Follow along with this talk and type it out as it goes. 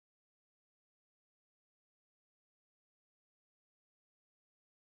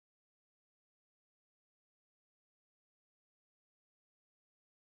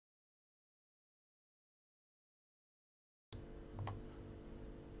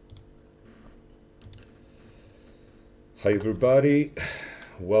Hi everybody,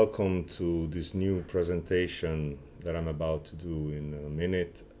 welcome to this new presentation that I'm about to do in a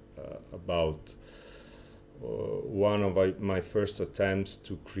minute about one of my first attempts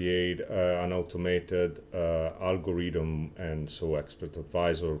to create an automated algorithm and so expert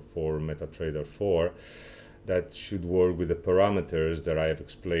advisor for Metatrader 4 that should work with the parameters that I have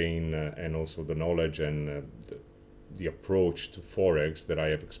explained and also the knowledge and the approach to Forex that I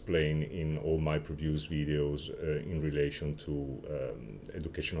have explained in all my previous videos in relation to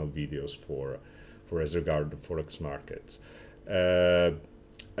educational videos for as regard the Forex markets.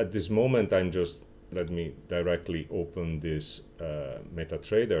 At this moment, let me directly open this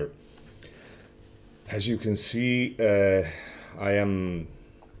Metatrader. As you can see, I've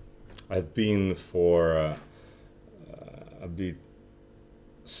been for a bit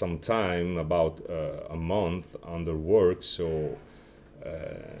some time, about a month, under work, so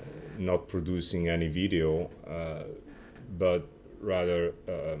not producing any video, but rather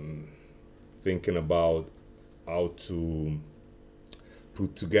thinking about how to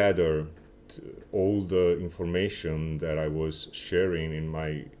put together all the information that I was sharing in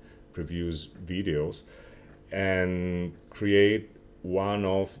my previous videos and create one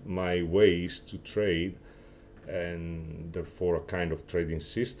of my ways to trade, and therefore a kind of trading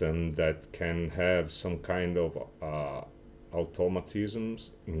system that can have some kind of automatisms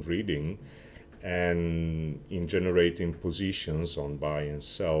in reading and in generating positions on buy and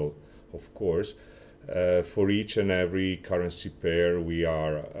sell, of course, for each and every currency pair we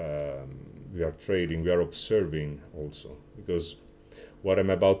are trading, we are observing also, because what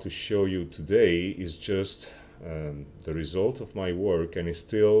I'm about to show you today is just the result of my work and is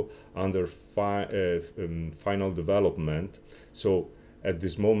still under final development. So at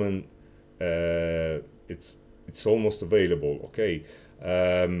this moment it's almost available, okay,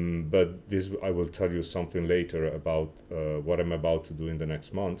 but this I will tell you something later about what I'm about to do in the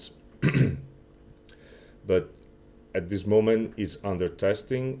next months. But at this moment it's under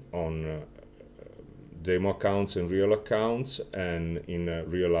testing on demo accounts and real accounts and in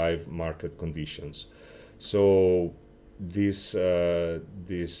real life market conditions. So this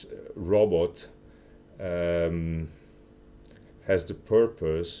robot has the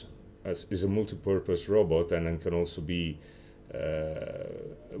purpose, is a multi-purpose robot, and can also be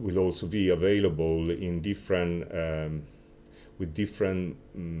will also be available in different with different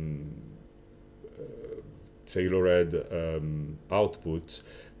tailored outputs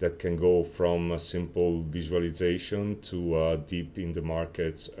that can go from a simple visualization to deep in the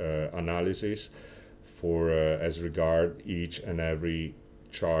markets analysis for as regard each and every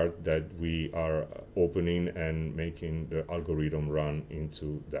chart that we are opening and making the algorithm run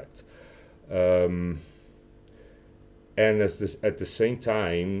into that. And at the same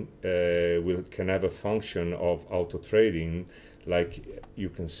time, we can have a function of auto trading, like you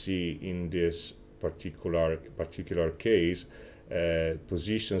can see in this particular case,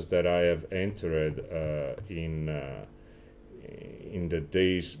 positions that I have entered in the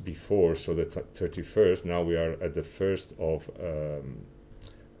days before, so the 31st. Now we are at the 1st of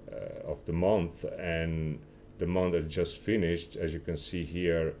the month, and the month that just finished. As you can see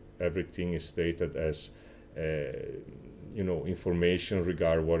here, everything is stated as information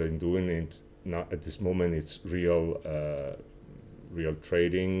regarding what I'm doing. It's not at this moment, it's real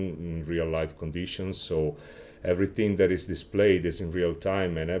trading in real life conditions, so everything that is displayed is in real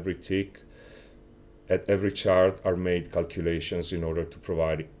time, and every tick at every chart are made calculations in order to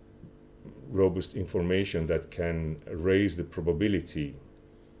provide robust information that can raise the probability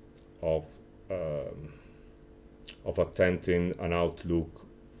of attempting an outlook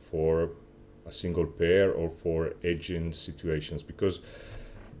for a single pair or for hedging situations, because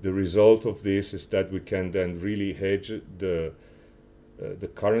the result of this is that we can then really hedge the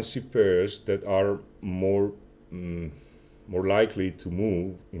currency pairs that are more likely to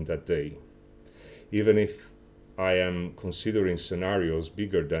move in that day, even if I am considering scenarios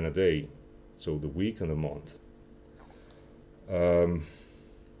bigger than a day, so the week and the month.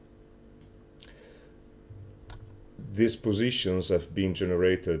 These positions have been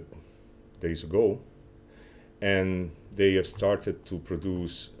generated days ago, and they have started to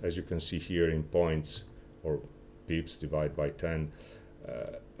produce, as you can see here in points or pips divided by 10,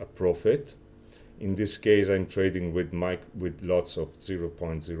 a profit. In this case, I'm trading with lots of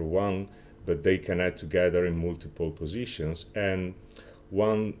 0.01, but they can add together in multiple positions. And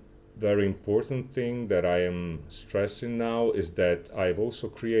one very important thing that I am stressing now is that I've also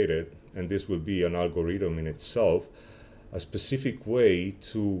created, and this will be an algorithm in itself, a specific way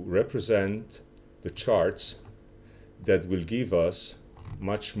to represent the charts that will give us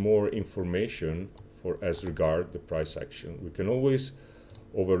much more information for as regard the price action. We can always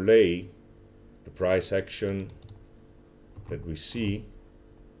overlay the price action that we see,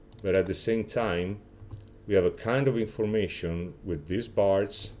 but at the same time we have a kind of information with these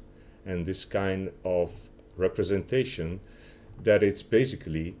bars and this kind of representation that it's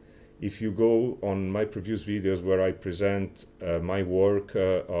basically, if you go on my previous videos where I present my work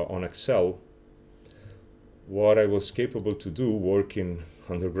on Excel, what I was capable to do working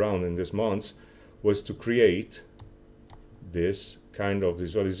underground in these months was to create this kind of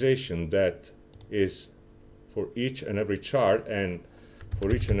visualization that is for each and every chart, and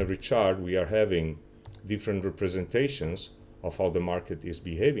for each and every chart we are having different representations of how the market is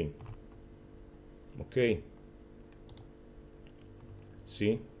behaving. Okay,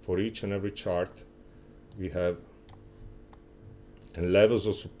 see, for each and every chart we have and levels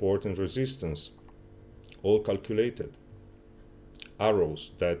of support and resistance, all calculated,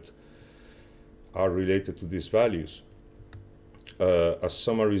 arrows that are related to these values, a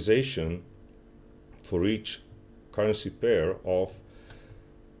summarization for each currency pair of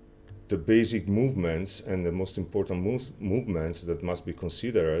the basic movements and the most important movements that must be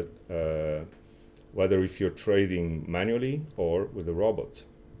considered, whether if you're trading manually or with a robot,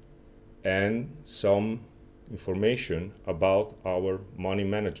 and some information about our money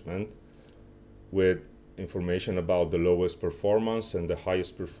management with information about the lowest performance and the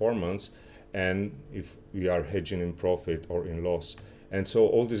highest performance, and if we are hedging in profit or in loss. And so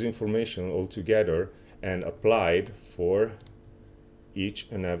all this information all together and applied for each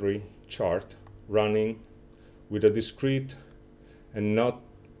and every chart, running with a discrete and not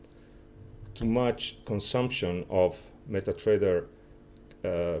too much consumption of Metatrader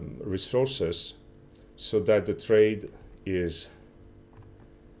resources, so that the trade is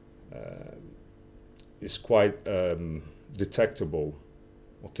quite detectable.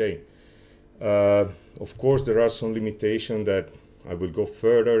 Okay. Of course, there are some limitations that I will go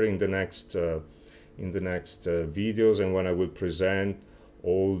further in the next videos, and when I will present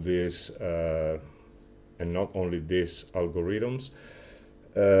all this and not only these algorithms.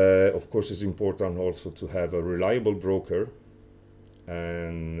 Of course, it's important also to have a reliable broker,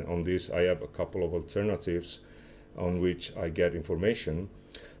 and on this I have a couple of alternatives on which I get information.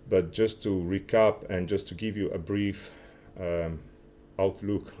 But just to recap and just to give you a brief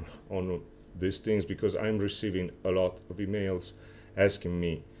outlook on these things, because I'm receiving a lot of emails asking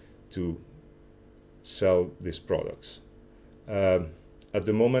me to sell these products. At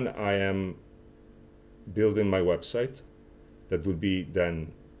the moment I am building my website that will be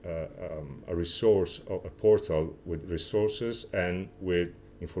then a resource, or a portal with resources and with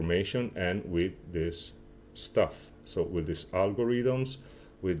information and with this stuff. So with these algorithms,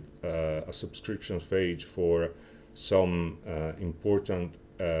 with a subscription page for some important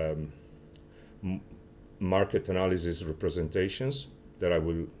market analysis representations that I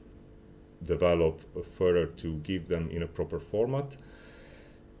will develop further to give them in a proper format.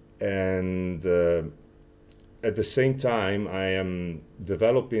 And at the same time, I am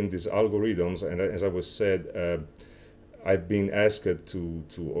developing these algorithms, and as I was said, I've been asked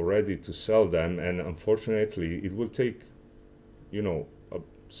to already to sell them, and unfortunately it will take, you know,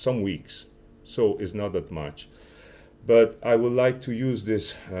 some weeks, so it's not that much. But I would like to use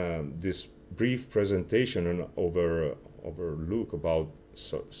this this brief presentation and overlook about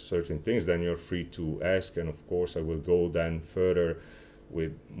certain things. Then you're free to ask, and of course I will go then further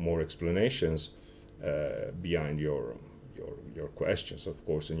with more explanations behind your questions, of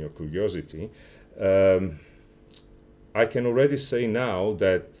course, and your curiosity. I can already say now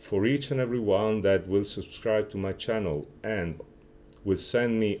that for each and every one that will subscribe to my channel and will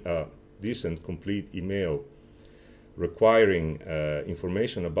send me a decent, complete email requiring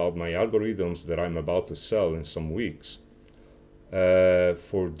information about my algorithms that I'm about to sell in some weeks,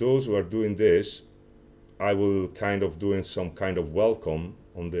 for those who are doing this, I will kind of doing some kind of welcome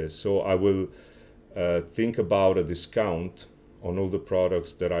on this. So I will think about a discount on all the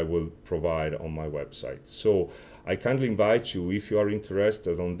products that I will provide on my website. So I kindly invite you, if you are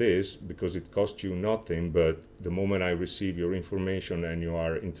interested on this, because it costs you nothing, but the moment I receive your information and you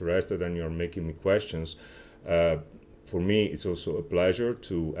are interested and you are making me questions, for me it's also a pleasure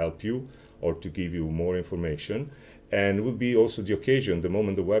to help you or to give you more information. And it will be also the occasion, the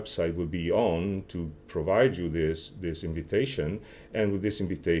moment the website will be on, to provide you this invitation. And with this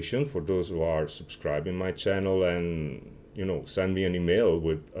invitation, for those who are subscribing my channel and, you know, send me an email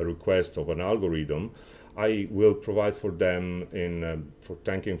with a request of an algorithm, I will provide for them for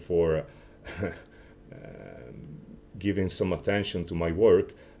thanking for giving some attention to my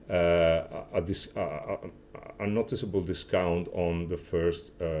work, a noticeable discount on the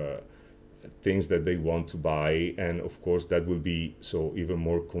first things that they want to buy, and of course that will be so even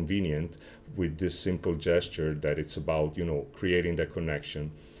more convenient with this simple gesture that it's about, you know, creating that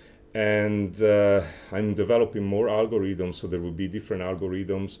connection. And I'm developing more algorithms, so there will be different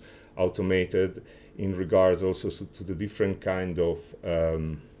algorithms automated in regards also to the different kinds of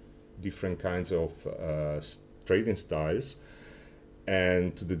trading styles,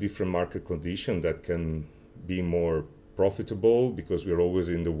 and to the different market conditions that can be more profitable, because we're always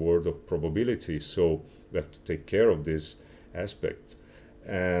in the world of probability, so we have to take care of this aspect.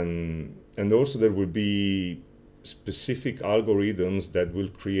 And also there will be specific algorithms that will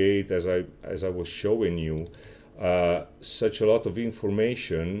create, as I was showing you, such a lot of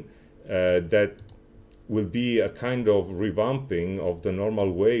information that will be a kind of revamping of the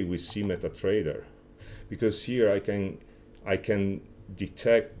normal way we see Metatrader. Because here I can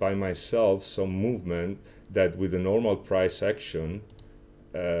detect by myself some movement that with a normal price action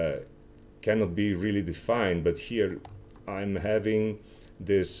cannot be really defined, but here I'm having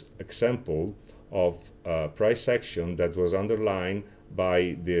this example of price action that was underlined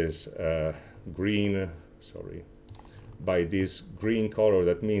by this by this green color.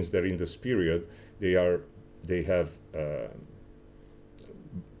 That means that in this period they have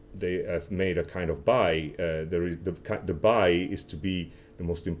made a kind of buy. The buy is to be the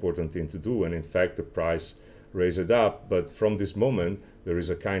most important thing to do, and in fact the price raised it up, but from this moment there is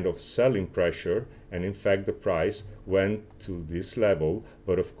a kind of selling pressure, and in fact the price went to this level.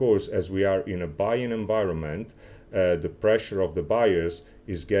 But of course, as we are in a buying environment, the pressure of the buyers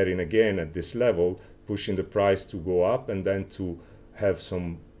is getting again at this level, pushing the price to go up and then to have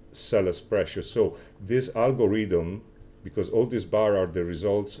some seller's pressure. So this algorithm, because all these bars are the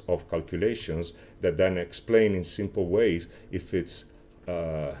results of calculations that then explain in simple ways if it's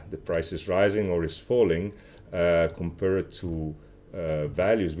the price is rising or is falling compared to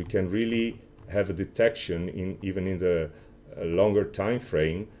values, we can really have a detection even in the longer time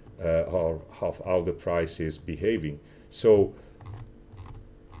frame of how the price is behaving. So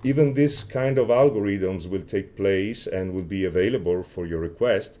even this kind of algorithms will take place and will be available for your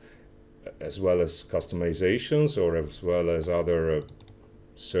request, as well as customizations, or as well as other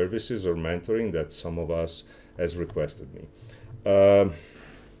services or mentoring that some of us has requested me.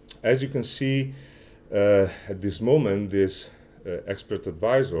 As you can see, at this moment, this expert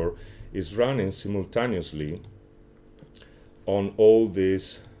advisor is running simultaneously on all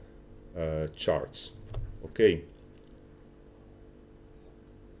these charts. Okay.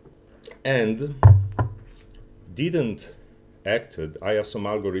 And didn't acted. I have some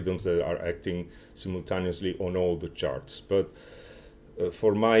algorithms that are acting simultaneously on all the charts, but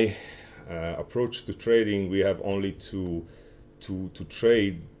for my approach to trading, we have only to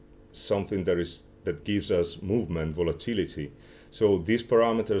trade something that gives us movement, volatility. So these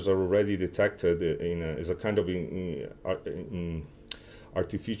parameters are already detected as a kind of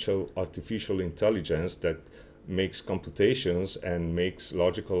artificial intelligence that makes computations and makes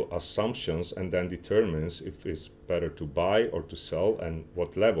logical assumptions, and then determines if it's better to buy or to sell and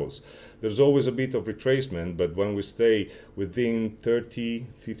what levels. There's always a bit of retracement, but when we stay within 30,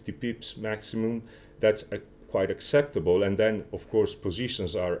 50 pips maximum, that's quite acceptable. And then of course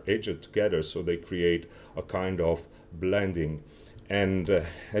positions are edged together, so they create a kind of blending. And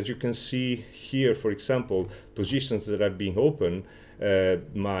as you can see here, for example, positions that have been open,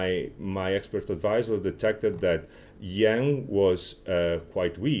 my expert advisor detected that yen was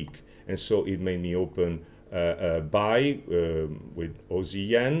quite weak, and so it made me open buy with Aussie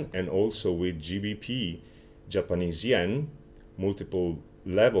yen and also with GBP, Japanese yen, multiple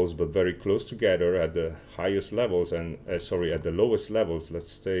levels but very close together at the highest levels, and sorry, at the lowest levels.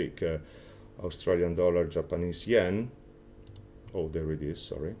 Let's take Australian dollar, Japanese yen. Oh, there it is,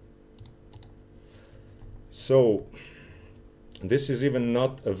 sorry. So this is even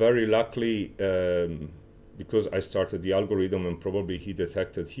not a very lucky, because I started the algorithm and probably he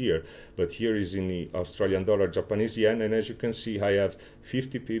detected here, but here is in the Australian dollar, Japanese yen, and as you can see I have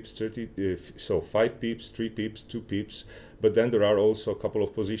 50 pips, 30, so 5 pips, 3 pips, 2 pips, but then there are also a couple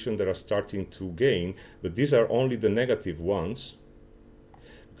of positions that are starting to gain, but these are only the negative ones,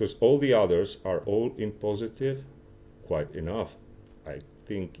 because all the others are all in positive. Quite enough. I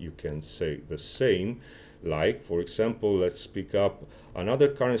think you can say the same. Like, for example, let's pick up another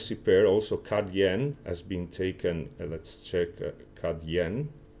currency pair, also CAD yen has been taken. Let's check CAD yen.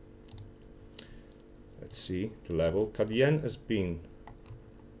 Let's see the level. CAD yen has been,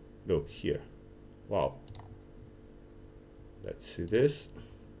 look here. Wow. Let's see this.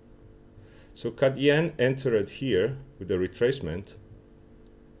 So CAD yen entered here with the retracement.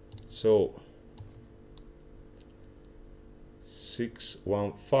 So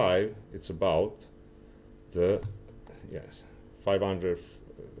 615, it's about the, yes,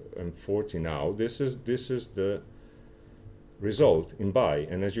 540 now. This is the result in buy,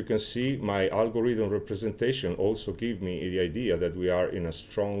 and as you can see, my algorithm representation also give me the idea that we are in a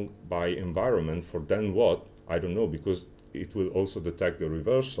strong buy environment. For then what, I don't know, because it will also detect the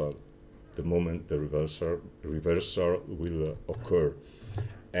reversal the moment the reversal will occur.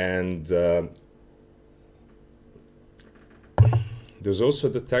 And there's also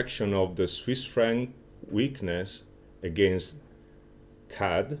detection of the Swiss franc weakness against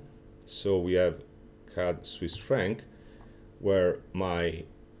CAD. So we have CAD Swiss franc, where my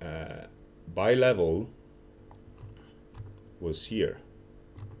buy level was here.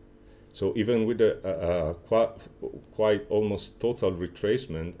 So even with a quite almost total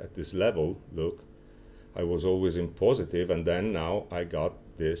retracement at this level, look, I was always in positive, and then now I got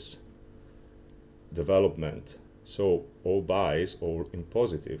this development. So all buys are in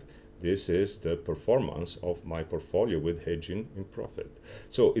positive. This is the performance of my portfolio with hedging in profit.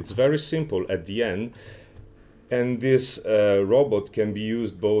 So it's very simple at the end. And this robot can be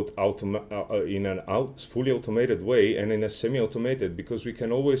used both in an fully automated way and in a semi-automated, because we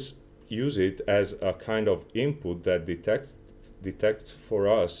can always use it as a kind of input that detects for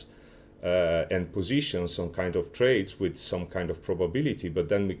us and positions some kind of trades with some kind of probability. But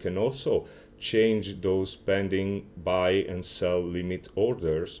then we can also change those pending buy and sell limit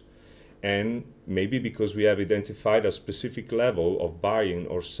orders. And maybe because we have identified a specific level of buying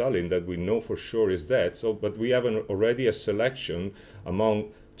or selling that we know for sure is that. So, but we have already a selection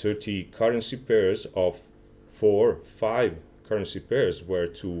among 30 currency pairs of 4, 5 currency pairs where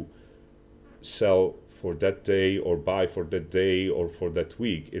to sell for that day or buy for that day or for that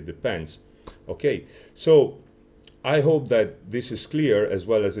week. It depends. Okay, so I hope that this is clear, as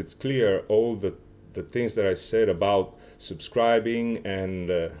well as it's clear all the things that I said about subscribing,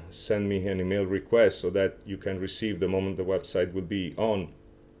 and send me an email request so that you can receive the moment the website will be on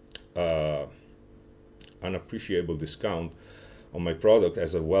an appreciable discount on my product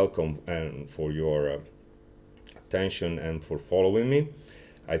as a welcome, and for your attention and for following me.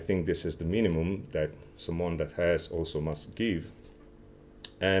 I think this is the minimum that someone that has also must give.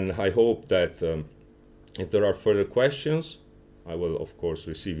 And I hope that if there are further questions, I will of course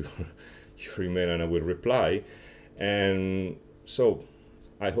receive your email and I will reply. And so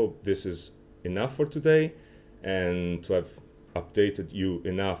I hope this is enough for today, and to have updated you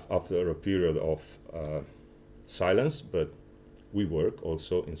enough after a period of silence. But we work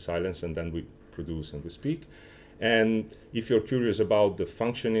also in silence, and then we produce and we speak. And if you're curious about the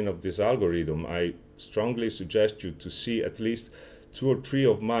functioning of this algorithm, I strongly suggest you to see at least 2 or 3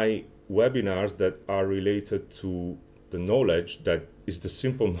 of my webinars that are related to the knowledge that is the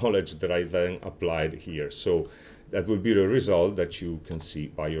simple knowledge that I then applied here. So that will be the result that you can see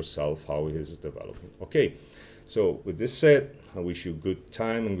by yourself how it is developing. Okay, so with this said, I wish you good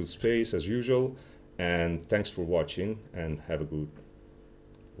time and good space as usual, and thanks for watching, and have a good,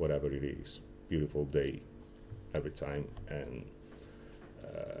 whatever it is, beautiful day every time, and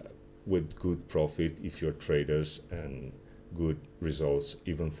with good profit if you're traders, and good results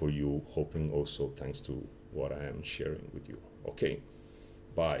even for you, hoping also thanks to what I am sharing with you. Okay,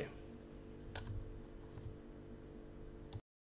 bye.